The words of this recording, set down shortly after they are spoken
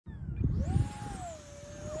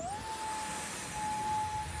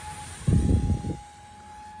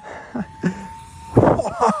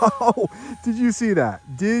Oh, did you see that?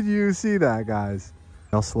 Did you see that, guys?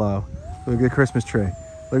 Real slow. Look at the Christmas tree.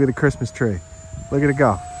 Look at the Christmas tree. Look at it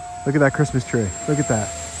go. Look at that Christmas tree. Look at that.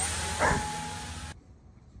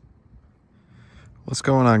 What's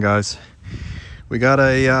going on, guys? We got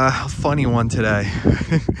a funny one today.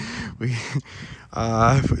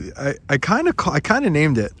 I kind of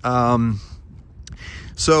named it.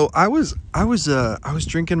 So I was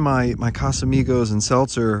drinking my Casamigos and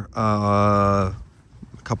seltzer a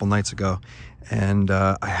couple nights ago, and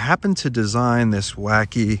I happened to design this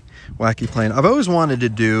wacky plane. I've always wanted to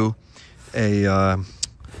do a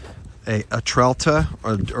Trelta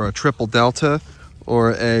or a triple delta,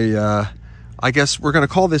 or I guess we're gonna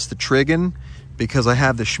call this the Triggen, because I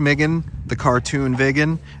have the Schmigen, the cartoon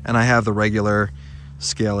Vigan, and I have the regular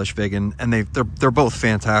scalish Vigan, and they're both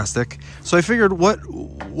fantastic. So I figured what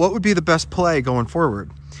would be the best play going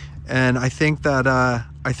forward, and I think that the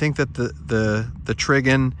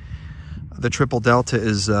Triggen, the triple delta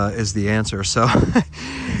is the answer. So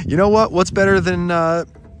you know what's better than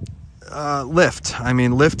lift? I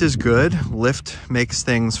mean, lift is good. Lift makes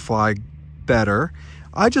things fly better.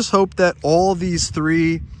 I just hope that all these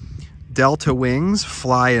three delta wings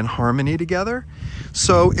fly in harmony together.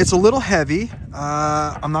 So it's a little heavy,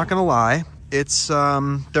 I'm not gonna lie. It's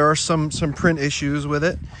there are some print issues with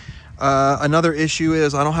it. Another issue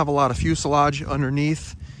is I don't have a lot of fuselage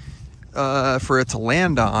underneath for it to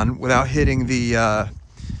land on without hitting the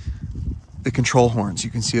control horns. You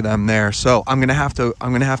can see them there. So I'm gonna have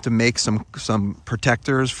to make some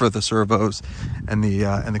protectors for the servos and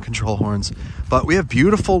the control horns. But we have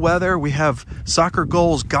beautiful weather. We have soccer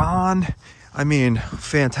goals gone. I mean,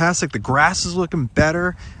 fantastic. The grass is looking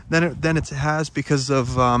better than it has because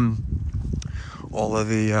of all of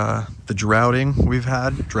the droughting we've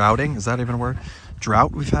had. Droughting, is that even a word?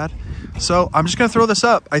 Drought we've had. So I'm just gonna throw this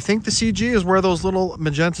up. I think the CG is where those little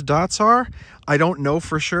magenta dots are. I don't know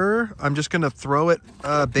for sure. I'm just gonna throw it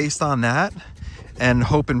based on that and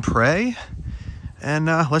hope and pray. And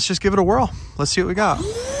let's just give it a whirl. Let's see what we got.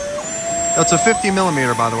 That's a 50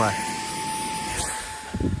 millimeter, by the way.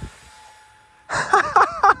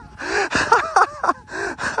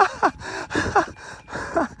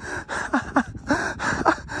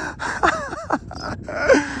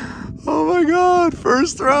 Oh my God,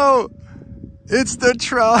 first throw. It's the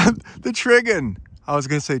Triggen. I was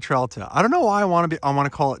gonna say Trelta. I don't know why I want to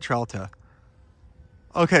call it Trelta.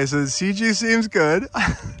 Okay, so the CG seems good.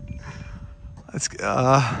 Let's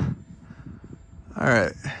all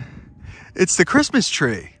right. It's the Christmas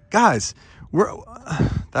tree. Guys,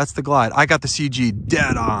 that's the glide. I got the CG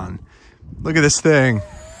dead on. Look at this thing.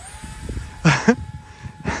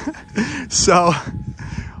 So,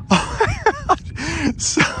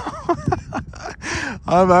 so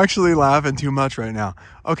I'm actually laughing too much right now.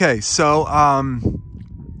 Okay, so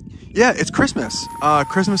yeah, it's Christmas.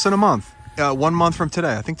 Christmas in a month. 1 month from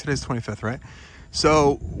today. I think today's 25th, right?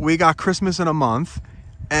 So we got Christmas in a month,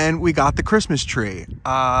 and we got the Christmas tree.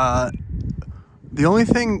 The only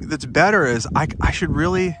thing that's better is I should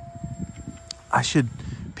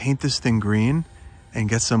paint this thing green and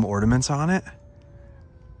get some ornaments on it.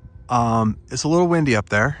 It's a little windy up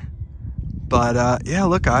there, but yeah,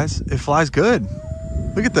 look guys, it flies good.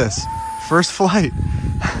 Look at this, first flight.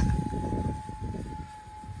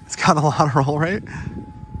 It's got a lot of roll rate.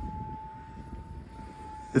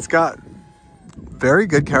 It's got very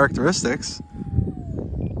good characteristics.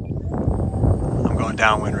 I'm going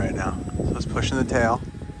downwind right now, so it's pushing the tail.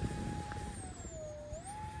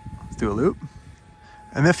 Let's do a loop.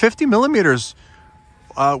 And then 50 millimeters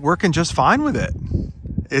working just fine with it.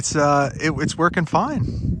 It's working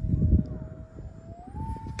fine.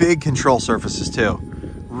 Big control surfaces too.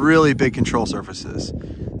 Really big control surfaces.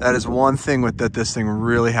 That is one thing that this thing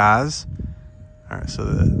really has. All right, so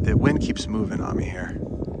the wind keeps moving on me here.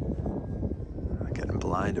 I'm getting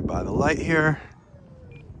blinded by the light here.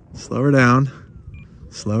 Slow her down.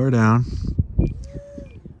 Slow her down.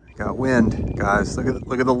 I got wind, guys.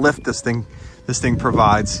 Look at the lift this thing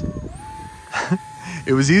provides.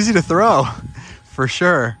 It was easy to throw, for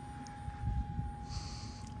sure.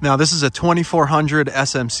 Now this is a 2400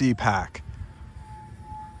 SMC pack.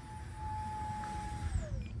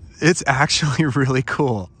 It's actually really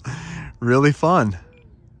cool, really fun.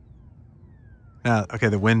 Now, okay,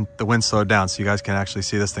 the wind slowed down so you guys can actually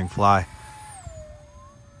see this thing fly.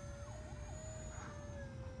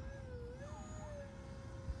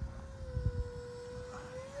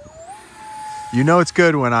 You know it's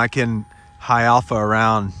good when I can high alpha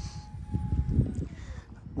around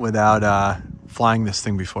without flying this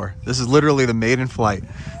thing before. This is literally the maiden flight.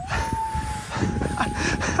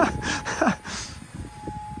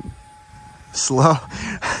 Slow.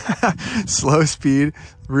 Slow speed,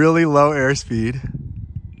 really low airspeed.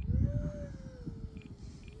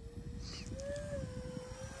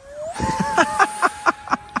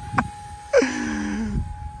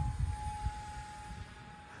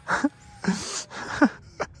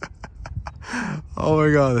 Oh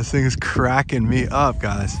my God, this thing is cracking me up,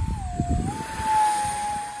 guys.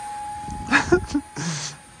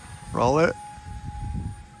 Roll it.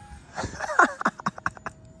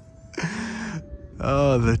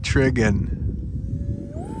 Oh, the Triggen.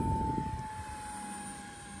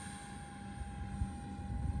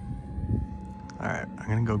 All right, I'm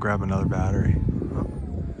gonna go grab another battery. Oh,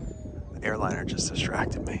 the airliner just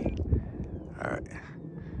distracted me. All right,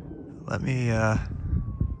 let me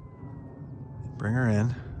bring her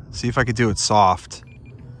in. See if I could do it soft.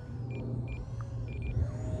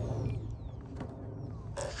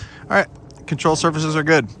 All right, control surfaces are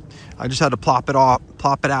good. I just had to plop it out.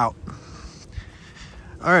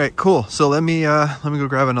 All right, cool. So let me go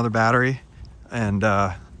grab another battery and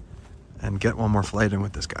get one more flight in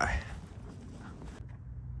with this guy.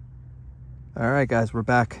 All right, guys, we're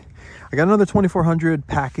back. I got another 2400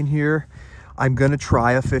 pack in here. I'm gonna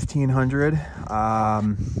try a 1500,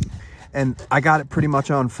 and I got it pretty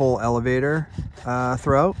much on full elevator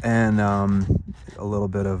throw and a little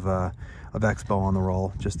bit of expo on the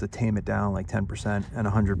roll just to tame it down, like 10% and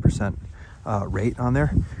 100% rate on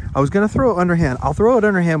there. I was gonna throw it underhand. I'll throw it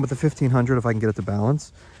underhand with the 1500 if I can get it to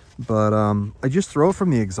balance, but I just throw it from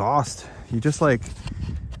the exhaust. You just like,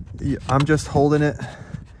 I'm just holding it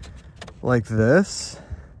like this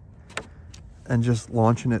and just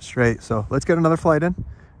launching it straight. So let's get another flight in.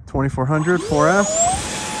 2400 4S.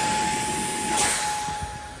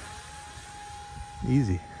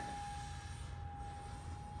 Easy.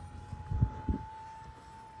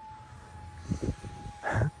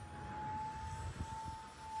 I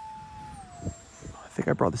think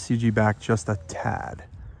I brought the CG back just a tad.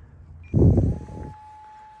 Let's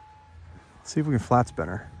see if we can flat spin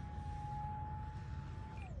her.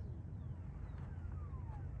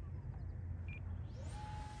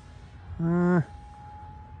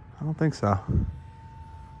 I don't think so.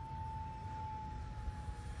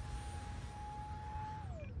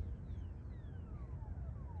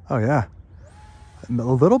 Oh yeah, a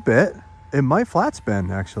little bit. It might flat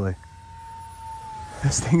spin actually.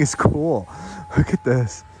 This thing is cool. Look at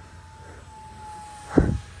this.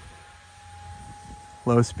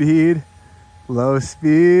 Low speed, low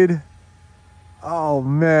speed. Oh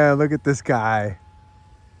man, look at this guy.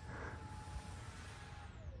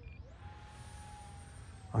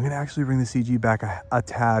 I'm gonna actually bring the CG back a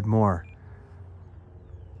tad more.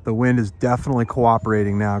 The wind is definitely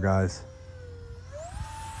cooperating now, guys.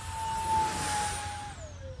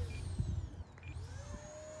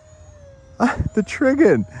 The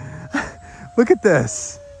Triggen. Look at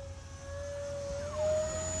this.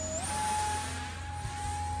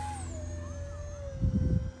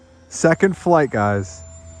 Second flight, guys.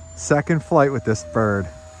 Second flight with this bird.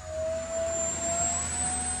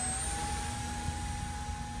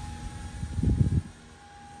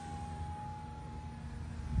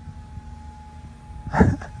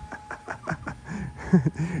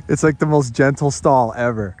 It's like the most gentle stall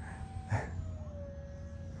ever.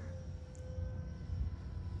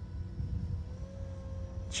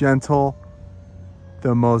 Gentle,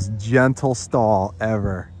 the most gentle stall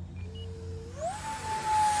ever.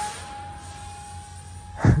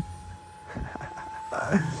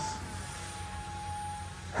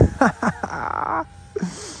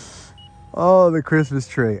 Oh, the Christmas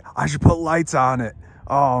tree. I should put lights on it.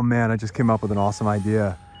 Oh man, I just came up with an awesome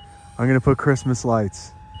idea. I'm gonna put Christmas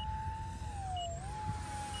lights.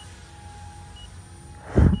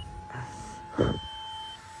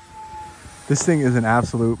 This thing is an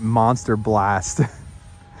absolute monster blast.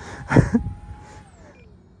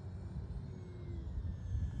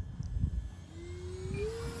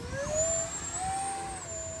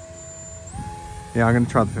 Yeah, I'm gonna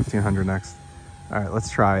try the 1500 next. All right,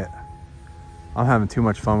 let's try it. I'm having too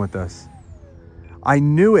much fun with this. I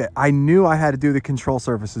knew it. I knew I had to do the control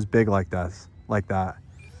surfaces big like this, like that.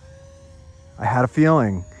 I had a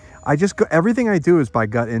feeling. I just go, everything I do is by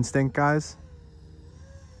gut instinct, guys.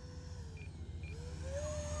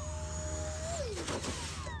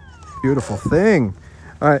 Beautiful thing.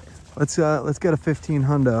 All right, let's get a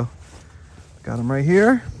 1500. Got them right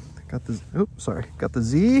here. Got the, oops, sorry, got the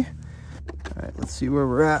Z. All right, let's see where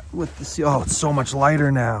we're at with the C. Oh, it's so much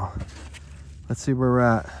lighter now. Let's see where we're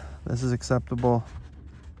at. This is acceptable.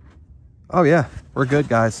 Oh yeah, we're good,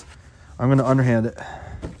 guys. I'm gonna underhand it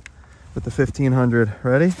with the 1500.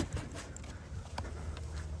 Ready?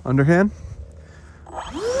 Underhand.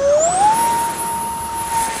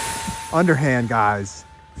 Underhand, guys.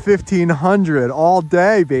 1500 all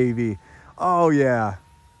day, baby. Oh, yeah.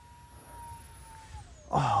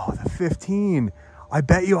 Oh, the 15. I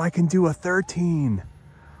bet you I can do a 13.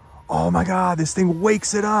 Oh my God, this thing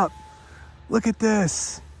wakes it up. Look at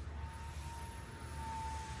this.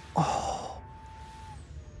 Oh.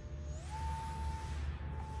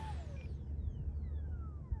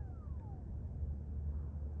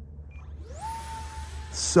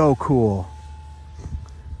 So cool.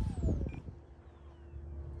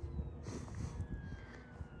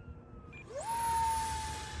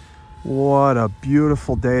 What a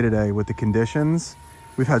beautiful day today with the conditions.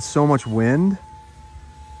 We've had so much wind.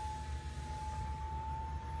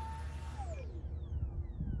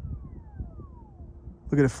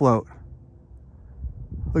 Look at it float.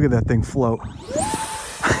 Look at that thing float.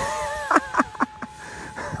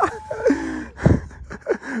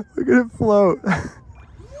 Look at it float.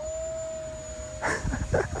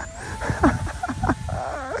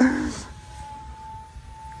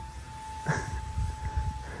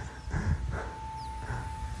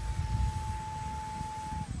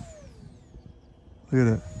 Look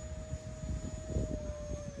at it.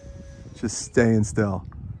 Just staying still.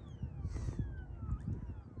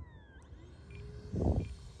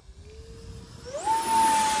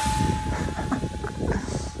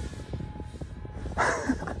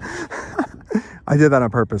 I did that on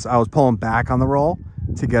purpose. I was pulling back on the roll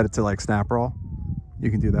to get it to like snap roll. You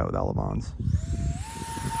can do that with elevons.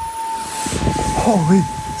 Holy,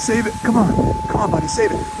 save it. Come on. Come on, buddy,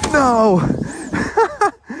 save it. No.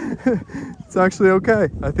 It's actually okay.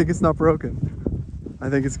 I think it's not broken. I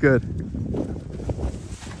think it's good.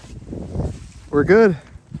 We're good.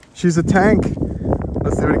 She's a tank.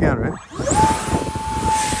 Let's do it again, right?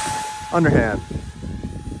 Underhand.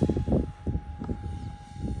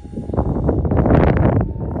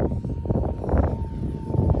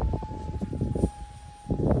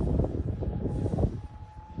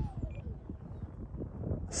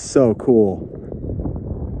 So cool.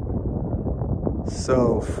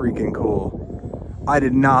 So freaking cool. I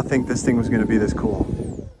did not think this thing was going to be this cool.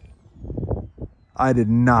 I did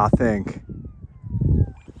not think.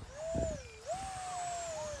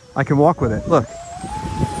 I can walk with it. Look.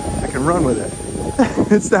 I can run with it.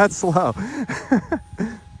 It's that slow.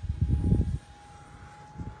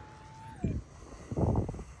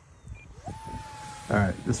 All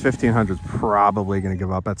right, this 1500 is probably going to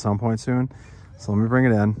give up at some point soon. So let me bring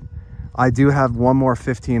it in. I do have one more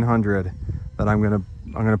 1500 that I'm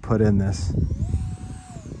gonna put in this.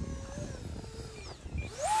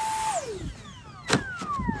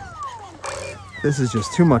 This is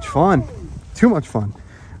just too much fun. Too much fun.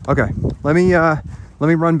 Okay, let me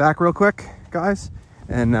run back real quick, guys,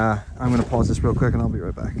 and I'm gonna pause this real quick and I'll be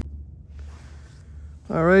right back.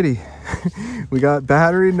 Alrighty, we got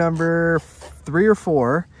battery number 3 or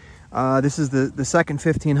 4. This is the second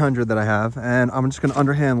 1500 that I have, and I'm just gonna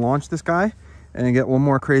underhand launch this guy and get one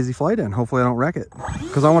more crazy flight in. Hopefully I don't wreck it,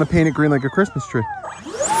 because I want to paint it green like a Christmas tree.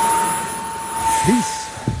 Peace.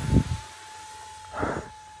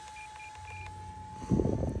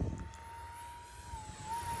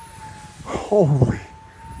 Holy.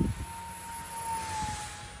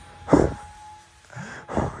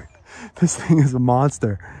 This thing is a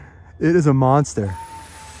monster. It is a monster.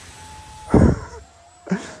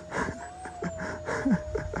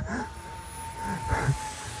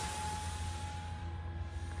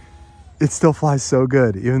 It still flies so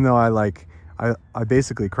good, even though I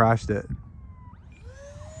basically crashed it.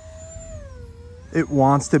 It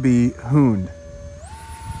wants to be hooned.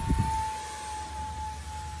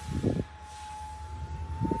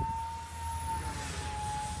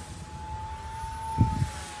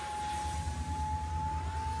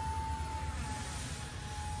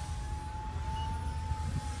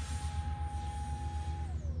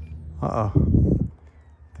 Uh-oh.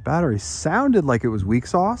 The battery sounded like it was weak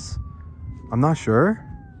sauce. I'm not sure.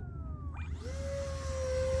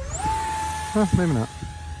 Maybe not.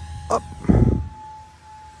 Up.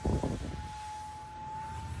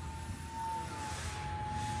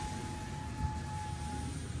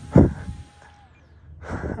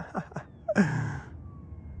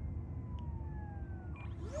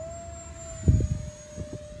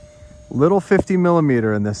 Little 50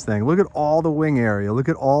 millimeter in this thing. Look at all the wing area. Look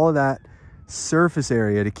at all of that surface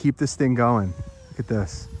area to keep this thing going. Look at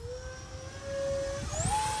this.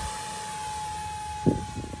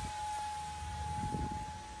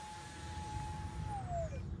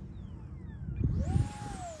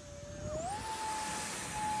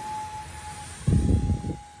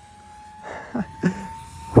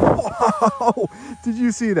 Whoa! Did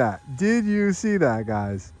you see that? Did you see that,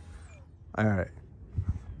 guys? All right.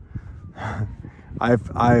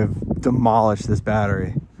 I've demolished this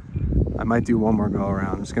battery. I might do one more go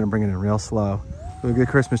around. I'm just gonna bring it in real slow. Look at the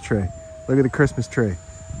Christmas tree. Look at the Christmas tree.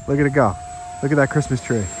 Look at it go. Look at that Christmas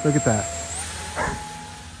tree. Look at that.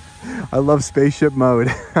 I love spaceship mode.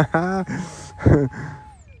 All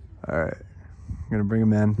right, I'm gonna bring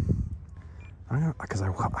him in. Because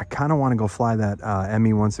I kind of want to go fly that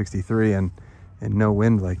ME-163 and in no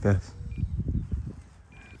wind like this.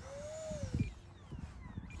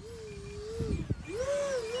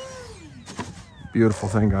 Beautiful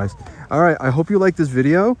thing, guys. All right, I hope you like this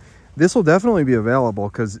video. This will definitely be available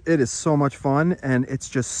because it is so much fun and it's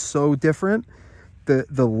just so different.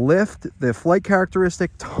 The lift, the flight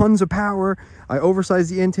characteristic, tons of power. I oversized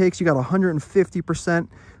the intakes. You got 150%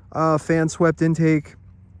 fan swept intake,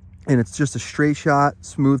 and it's just a straight shot,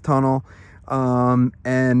 smooth tunnel. And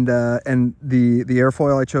the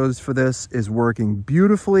airfoil I chose for this is working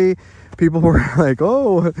beautifully. People were like,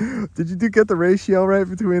 "Oh, did you get the ratio right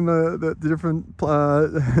between the different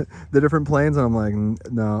the different planes?" And I'm like,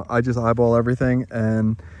 "No, I just eyeball everything."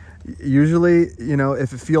 And usually, you know,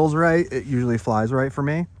 if it feels right, it usually flies right for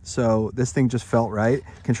me. So this thing just felt right.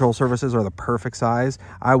 Control surfaces are the perfect size.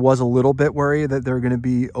 I was a little bit worried that they're going to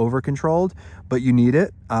be over controlled, but you need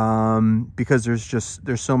it because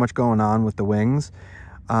there's so much going on with the wings.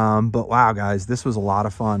 But wow, guys, this was a lot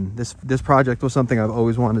of fun. This project was something I've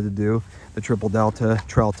always wanted to do. The triple delta,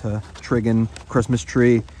 Trelta, Triggen, Christmas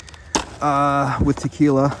tree with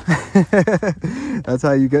tequila. That's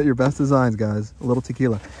how you get your best designs, guys. A little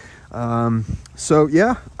tequila. So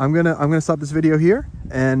yeah, I'm gonna stop this video here,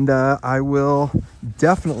 and I will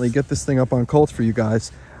definitely get this thing up on Colts for you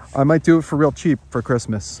guys. I might do it for real cheap for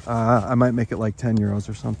Christmas. I might make it like 10 euros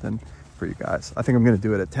or something for you guys. I think I'm gonna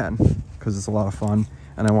do it at 10 because it's a lot of fun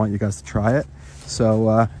and I want you guys to try it.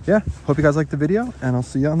 So yeah, hope you guys liked the video, and I'll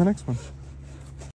see you on the next one.